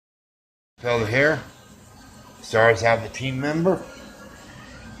Redfield here. Stars have a team member.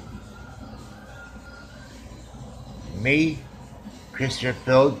 Me, Chris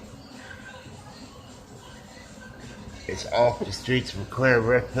Redfield, is off the streets of Claire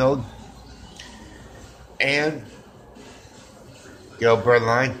Redfield. And Gilbert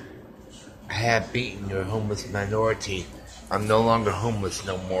Line, I have beaten your homeless minority. I'm no longer homeless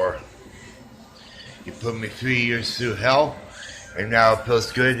no more. You put me 3 years through hell, and now it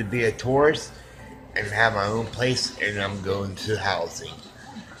feels good to be a tourist and have my own place, and I'm going to housing.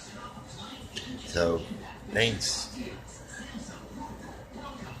 So, thanks,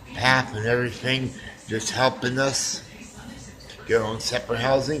 PATH and everything, just helping us get on separate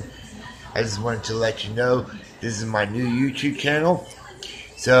housing. I just wanted to let you know this is my new YouTube channel.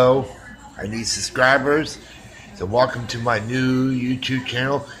 So, I need subscribers. So, welcome to my new YouTube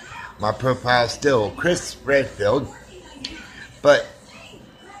channel. My profile is still Chris Redfield, but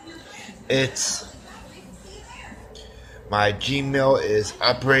my Gmail is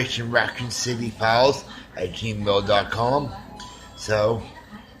operationraccooncityfiles at gmail.com. So,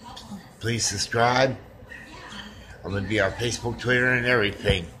 please subscribe. I'm going to be on Facebook, Twitter, and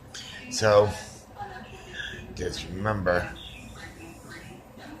everything. So, just remember,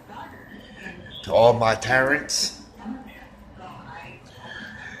 to all my tyrants,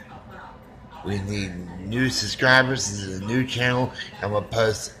 we need new subscribers. This is a new channel. I'm going to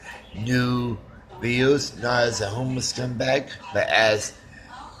post new videos, not as a homeless scumbag, but as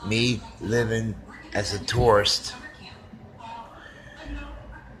me living as a tourist.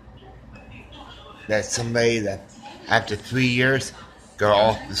 That's somebody that after 3 years got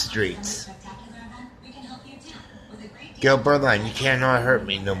off the streets. Gilbert Line, you cannot hurt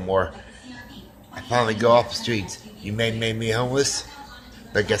me no more. I finally go off the streets. You may make me homeless,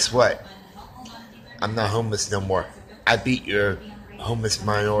 but guess what? I'm not homeless no more. I beat your homeless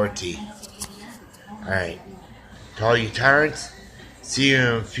minority. Alright. To all you tyrants, see you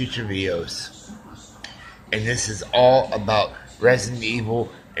in future videos. And this is all about Resident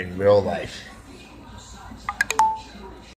Evil in real life.